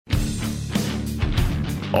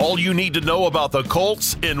All you need to know about the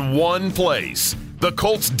Colts in one place. The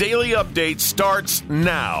Colts Daily Update starts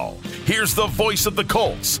now. Here's the voice of the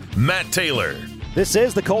Colts, Matt Taylor. This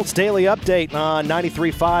is the Colts Daily Update on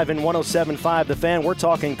 93.5 and 107.5 The Fan. We're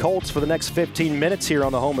talking Colts for the next 15 minutes here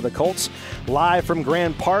on the home of the Colts. Live from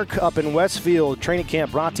Grand Park up in Westfield. Training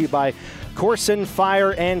camp brought to you by Corson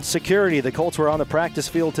Fire and Security. The Colts were on the practice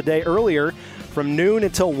field today earlier from noon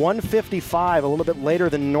until 1:55, a little bit later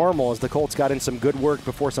than normal as the Colts got in some good work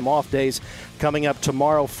before some off days coming up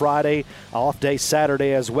tomorrow, Friday, off day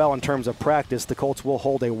Saturday as well in terms of practice. The Colts will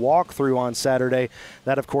hold a walkthrough on Saturday.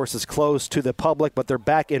 That, of course, is closed to the public, but they're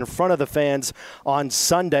back in front of the fans on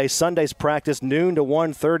Sunday. Sunday's practice, noon to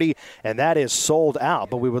 1:30, and that is sold out.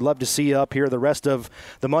 But we would love to see you up here the rest of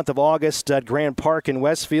the month of August at Grand Park in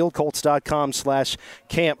Westfield,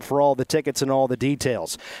 Colts.com/camp for all the tickets and all the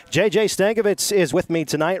details. JJ Stankovitz is with me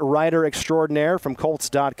tonight, writer extraordinaire from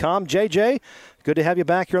Colts.com. JJ, good to have you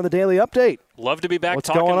back here on the Daily Update. Love to be back.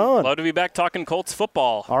 What's going on? Love to be back talking Colts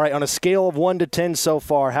football. All right, on a scale of 1 to 10 so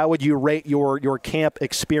far, how would you rate your camp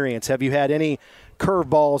experience? Have you had any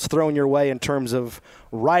curveballs thrown your way in terms of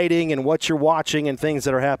writing and what you're watching and things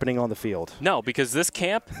that are happening on the field? No, because this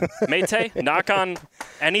camp, Mate, knock on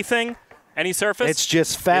anything, any surface. It's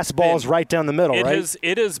just fastballs right down the middle, right?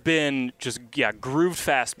 It has been just, grooved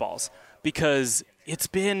fastballs because it's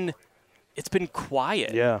been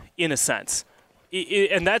quiet in a sense.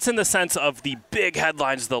 And that's in the sense of the big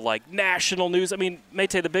headlines, the national news. I mean,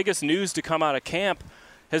 Mate, the biggest news to come out of camp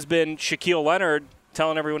has been Shaquille Leonard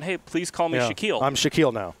telling everyone, hey, please call me Shaquille. I'm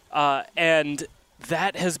Shaquille now. And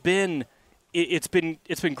that has been it's been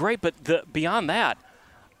great. But beyond that,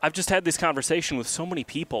 I've just had this conversation with so many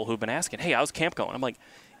people who've been asking, hey, how's camp going? I'm like,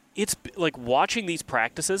 it's like watching these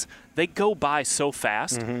practices, they go by so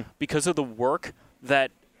fast because of the work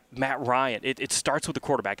that Matt Ryan, it starts with the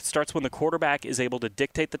quarterback. It starts when the quarterback is able to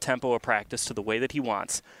dictate the tempo of practice to the way that he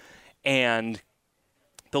wants. And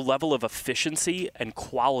the level of efficiency and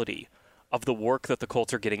quality of the work that the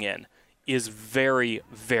Colts are getting in is very,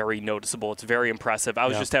 very noticeable. It's very impressive. I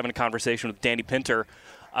was just having a conversation with Danny Pinter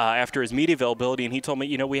after his media availability, and he told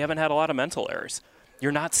me, we haven't had a lot of mental errors.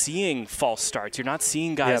 You're not seeing false starts. You're not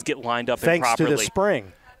seeing guys get lined up improperly. Thanks to the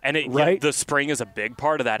spring. And the spring is a big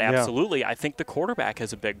part of that, absolutely. I think the quarterback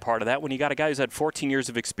has a big part of that. When you got a guy who's had 14 years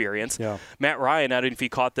of experience, Matt Ryan, I don't know if you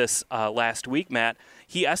caught this last week, Matt,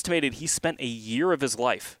 he estimated he spent a year of his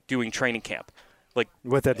life doing training camp.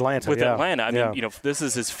 With Atlanta. Atlanta. I mean, this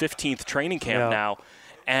is his 15th training camp now.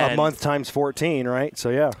 And a month times 14, right?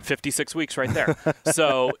 So, 56 weeks right there.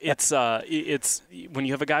 So it's when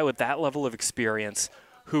you have a guy with that level of experience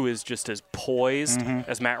who is just as poised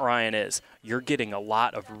as Matt Ryan is, you're getting a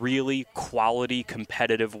lot of really quality,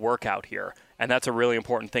 competitive work out here. And that's a really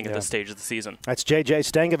important thing at this stage of the season. That's JJ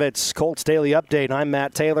Stankovitz, Colts Daily Update. I'm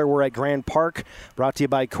Matt Taylor. We're at Grand Park, brought to you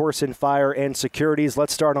by Corson Fire and Securities.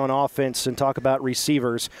 Let's start on offense and talk about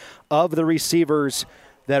receivers. Of the receivers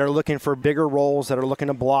that are looking for bigger roles, that are looking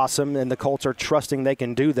to blossom, and the Colts are trusting they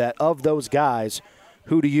can do that, of those guys,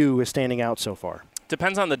 who to you is standing out so far?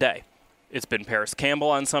 Depends on the day. It's been Paris Campbell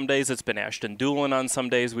on some days. It's been Ashton Dulin on some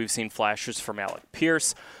days. We've seen flashes from Alec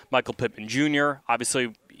Pierce, Michael Pittman Jr.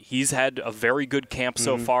 Obviously, he's had a very good camp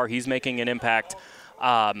so far. He's making an impact.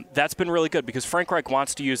 That's been really good because Frank Reich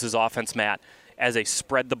wants to use his offense, Matt, as a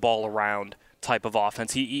spread the ball around type of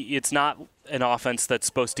offense. It's not an offense that's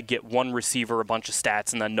supposed to get one receiver a bunch of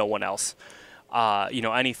stats and then no one else,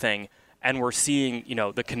 anything. And we're seeing,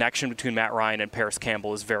 the connection between Matt Ryan and Paris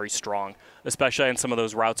Campbell is very strong, especially on some of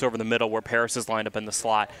those routes over the middle where Paris is lined up in the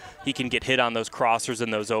slot. He can get hit on those crossers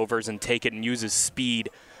and those overs and take it and use his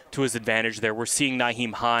speed to his advantage there. We're seeing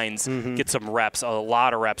Nyheim Hines get some reps, a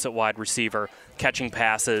lot of reps at wide receiver, catching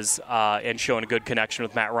passes and showing a good connection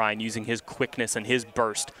with Matt Ryan, using his quickness and his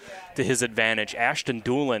burst to his advantage. Ashton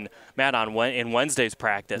Dulin, Matt, in Wednesday's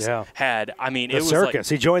practice had, it was circus.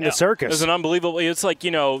 He joined the circus. It was an unbelievable. It's like,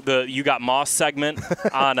 the You Got Moss segment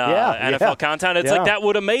on NFL Countdown. It's like that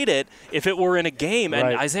would have made it if it were in a game.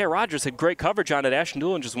 And Isaiah Rodgers had great coverage on it. Ashton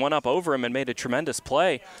Dulin just went up over him and made a tremendous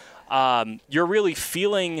play. You're really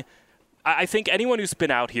feeling, I think anyone who's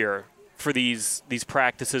been out here for these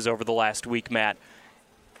practices over the last week, Matt,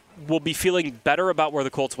 will be feeling better about where the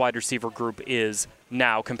Colts wide receiver group is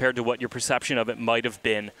now compared to what your perception of it might have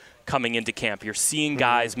been coming into camp. You're seeing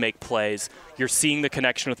guys make plays. You're seeing the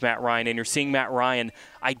connection with Matt Ryan, and you're seeing Matt Ryan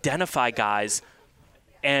identify guys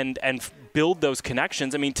and build those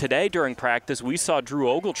connections. I mean, today during practice, we saw Drew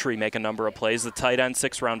Ogletree make a number of plays. The tight end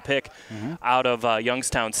 6th-round pick out of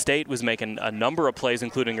Youngstown State was making a number of plays,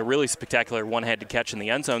 including a really spectacular one-handed catch in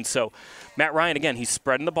the end zone. So Matt Ryan, again, he's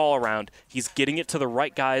spreading the ball around. He's getting it to the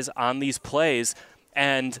right guys on these plays.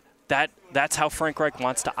 And that's how Frank Reich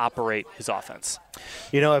wants to operate his offense.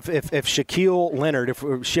 You know, if Shaquille Leonard, if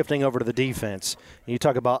we're shifting over to the defense, you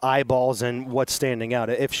talk about eyeballs and what's standing out.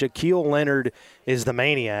 If Shaquille Leonard is the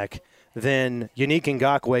maniac, then Yannick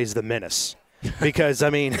Ngakoue is the menace. Because,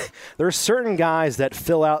 I mean, there's certain guys that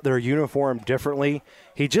fill out their uniform differently.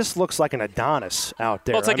 He just looks like an Adonis out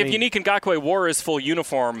there. Well, it's like if Yannick Ngakoue wore his full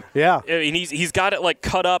uniform. Yeah. And he's got it, like,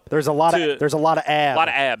 cut up. There's a lot of abs. A lot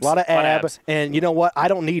of abs. And you know what? I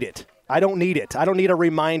don't need it. I don't need a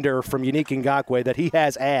reminder from Yannick Ngakoue that he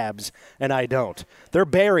has abs, and I don't. They're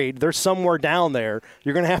buried. They're somewhere down there.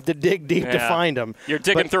 You're going to have to dig deep to find them. You're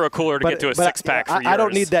digging through a cooler to get to a six-pack for yours. I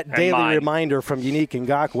don't need that daily reminder from Yannick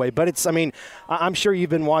Ngakoue. But I'm sure you've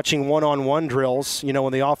been watching one-on-one drills, you know,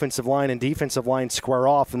 when the offensive line and defensive line square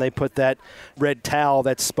off and they put that red towel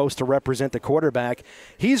that's supposed to represent the quarterback.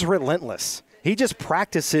 He's relentless. He just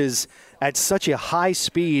practices at such a high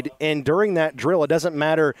speed, and during that drill, it doesn't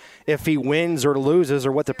matter if he wins or loses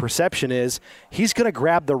or what the perception is, he's going to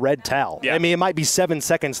grab the red towel. Yeah. I mean, it might be 7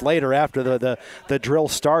 seconds later after the drill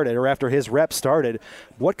started or after his rep started.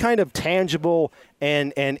 What kind of tangible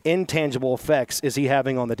and intangible effects is he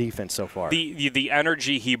having on the defense so far? The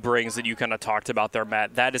energy he brings that you kind of talked about there,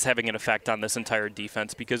 Matt, that is having an effect on this entire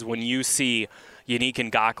defense, because when you see Yannick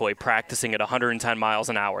Ngakoue practicing at 110 miles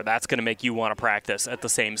an hour, that's going to make you want to practice at the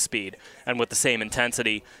same speed and with the same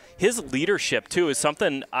intensity. His leadership, too, is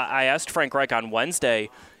something I asked Frank Reich on Wednesday,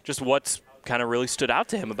 just what's kind of really stood out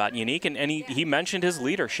to him about Yannick, and he mentioned his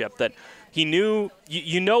leadership, that he knew,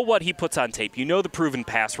 you know what he puts on tape. You know the proven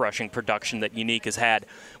pass rushing production that Yannick has had.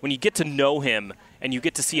 When you get to know him and you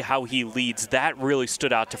get to see how he leads, that really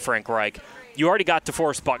stood out to Frank Reich. You already got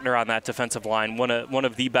DeForest Buckner on that defensive line, one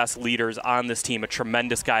of the best leaders on this team, a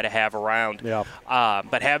tremendous guy to have around. Yeah.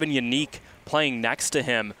 But having Yannick playing next to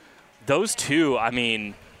him, those two, I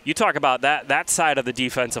mean, you talk about that side of the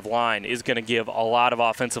defensive line is going to give a lot of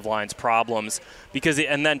offensive lines problems.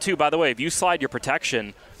 And then, too, by the way, if you slide your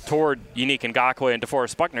protection toward Yannick Ngakoue and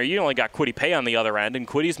DeForest Buckner, you only got Kwity Paye on the other end, and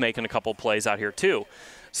Kwity's making a couple plays out here, too.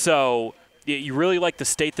 So you really like the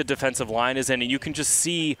state the defensive line is in, and you can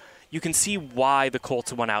see why the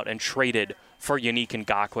Colts went out and traded for Yannick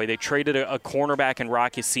Ngakoue. They traded a cornerback in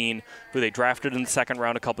Rock Ya-Sin, who they drafted in the second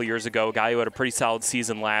round a couple years ago, a guy who had a pretty solid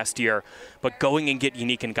season last year. But going and get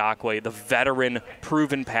Yannick Ngakoue, the veteran,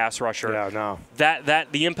 proven pass rusher,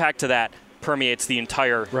 the impact to that permeates the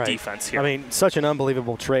entire defense here. I mean, such an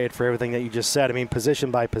unbelievable trade for everything that you just said. I mean, position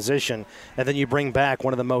by position, and then you bring back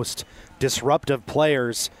one of the most disruptive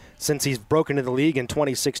players since he's broken into the league in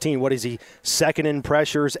 2016. What is he, second in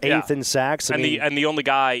pressures, eighth in sacks? And the only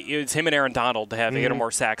guy, it's him and Aaron Donald to have 8 or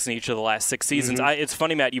more sacks in each of the last 6 seasons. It's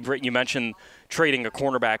funny, Matt, you mentioned trading a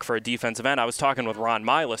cornerback for a defensive end. I was talking with Ron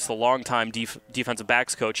Milas, the longtime defensive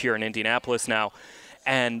backs coach here in Indianapolis now,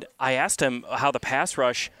 and I asked him how the pass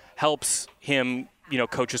rush helps him,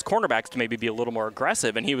 coach his cornerbacks to maybe be a little more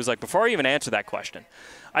aggressive. And he was like, before I even answer that question,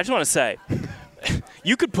 I just want to say,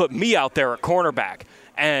 you could put me out there at cornerback,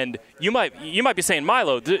 and you might be saying,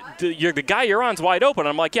 Milo, the guy you're on's wide open. And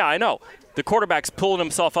I'm like, yeah, I know. The quarterback's pulling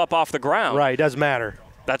himself up off the ground. Right, it doesn't matter.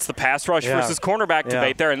 That's the pass rush versus cornerback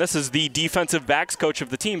debate there. And this is the defensive backs coach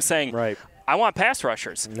of the team saying, I want pass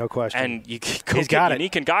rushers. No question. And you go get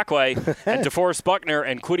Yannick Ngakoue and DeForest Buckner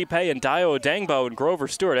and Kwity Paye and Dayo Odangbo and Grover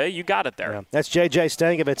Stewart. Hey, you got it there. Yeah. That's J.J.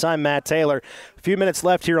 Stankovitz. I'm Matt Taylor. A few minutes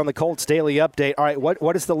left here on the Colts Daily Update. All right,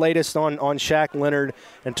 what is the latest on Shaq Leonard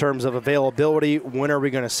in terms of availability? When are we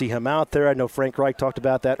going to see him out there? I know Frank Reich talked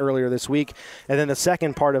about that earlier this week. And then the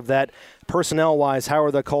second part of that, personnel-wise, how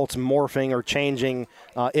are the Colts morphing or changing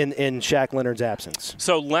in Shaq Leonard's absence?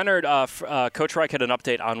 So Leonard, Coach Reich had an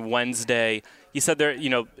update on Wednesday. He said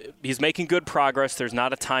he's making good progress. There's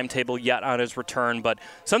not a timetable yet on his return, but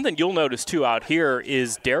something you'll notice too out here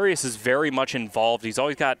is Darius is very much involved. He's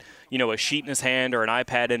always got a sheet in his hand or an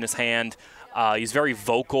iPad in his hand. He's very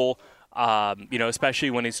vocal, especially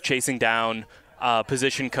when he's chasing down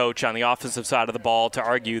position coach on the offensive side of the ball to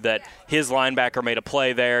argue that his linebacker made a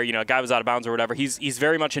play there. A guy was out of bounds or whatever. He's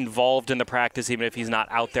very much involved in the practice, even if he's not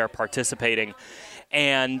out there participating.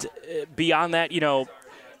 And beyond that,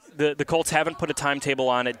 the Colts haven't put a timetable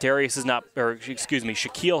on it.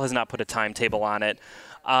 Shaquille has not put a timetable on it.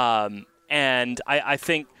 And I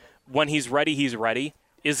think when he's ready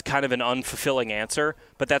is kind of an unfulfilling answer,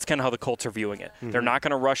 but that's kind of how the Colts are viewing it. They're not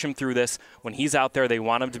going to rush him through this. When he's out there, they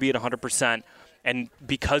want him to be at 100%. And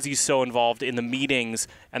because he's so involved in the meetings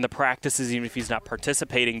and the practices, even if he's not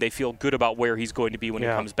participating, they feel good about where he's going to be when he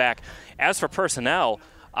comes back. As for personnel,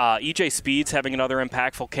 E.J. Speed's having another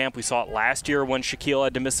impactful camp. We saw it last year when Shaquille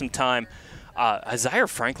had to miss some time. Isaiah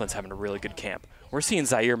Franklin's having a really good camp. we're seeing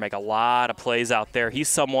Zaire make a lot of plays out there. He's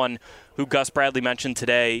someone who Gus Bradley mentioned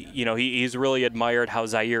today. He's really admired how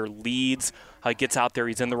Zaire leads, how he gets out there,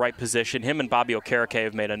 he's in the right position. Him and Bobby Okereke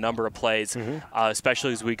have made a number of plays,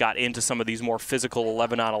 especially as we got into some of these more physical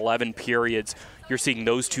 11-on-11 periods. You're seeing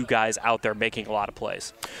those two guys out there making a lot of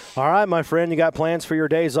plays. All right, my friend, you got plans for your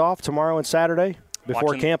days off tomorrow and Saturday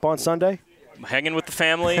before camp on Sunday? Hanging with the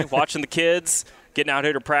family, watching the kids, getting out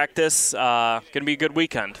here to practice. Going to be a good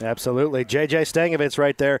weekend. Absolutely. J.J. Stangovitz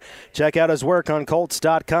right there. Check out his work on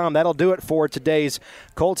Colts.com. That'll do it for today's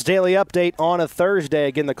Colts Daily Update on a Thursday.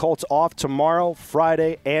 Again, the Colts off tomorrow,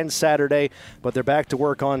 Friday, and Saturday, but they're back to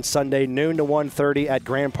work on Sunday, noon to 1:30 at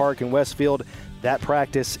Grand Park in Westfield. That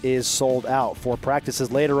practice is sold out. For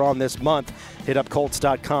practices later on this month, hit up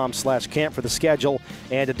Colts.com/camp for the schedule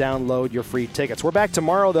and to download your free tickets. We're back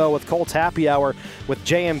tomorrow, though, with Colts Happy Hour with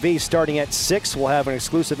JMV starting at 6. We'll have an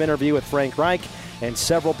exclusive interview with Frank Reich and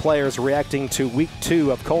several players reacting to Week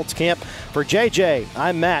 2 of Colts Camp. For JJ,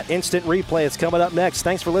 I'm Matt. Instant Replay is coming up next.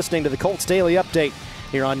 Thanks for listening to the Colts Daily Update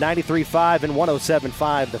here on 93.5 and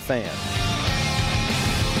 107.5 The Fan.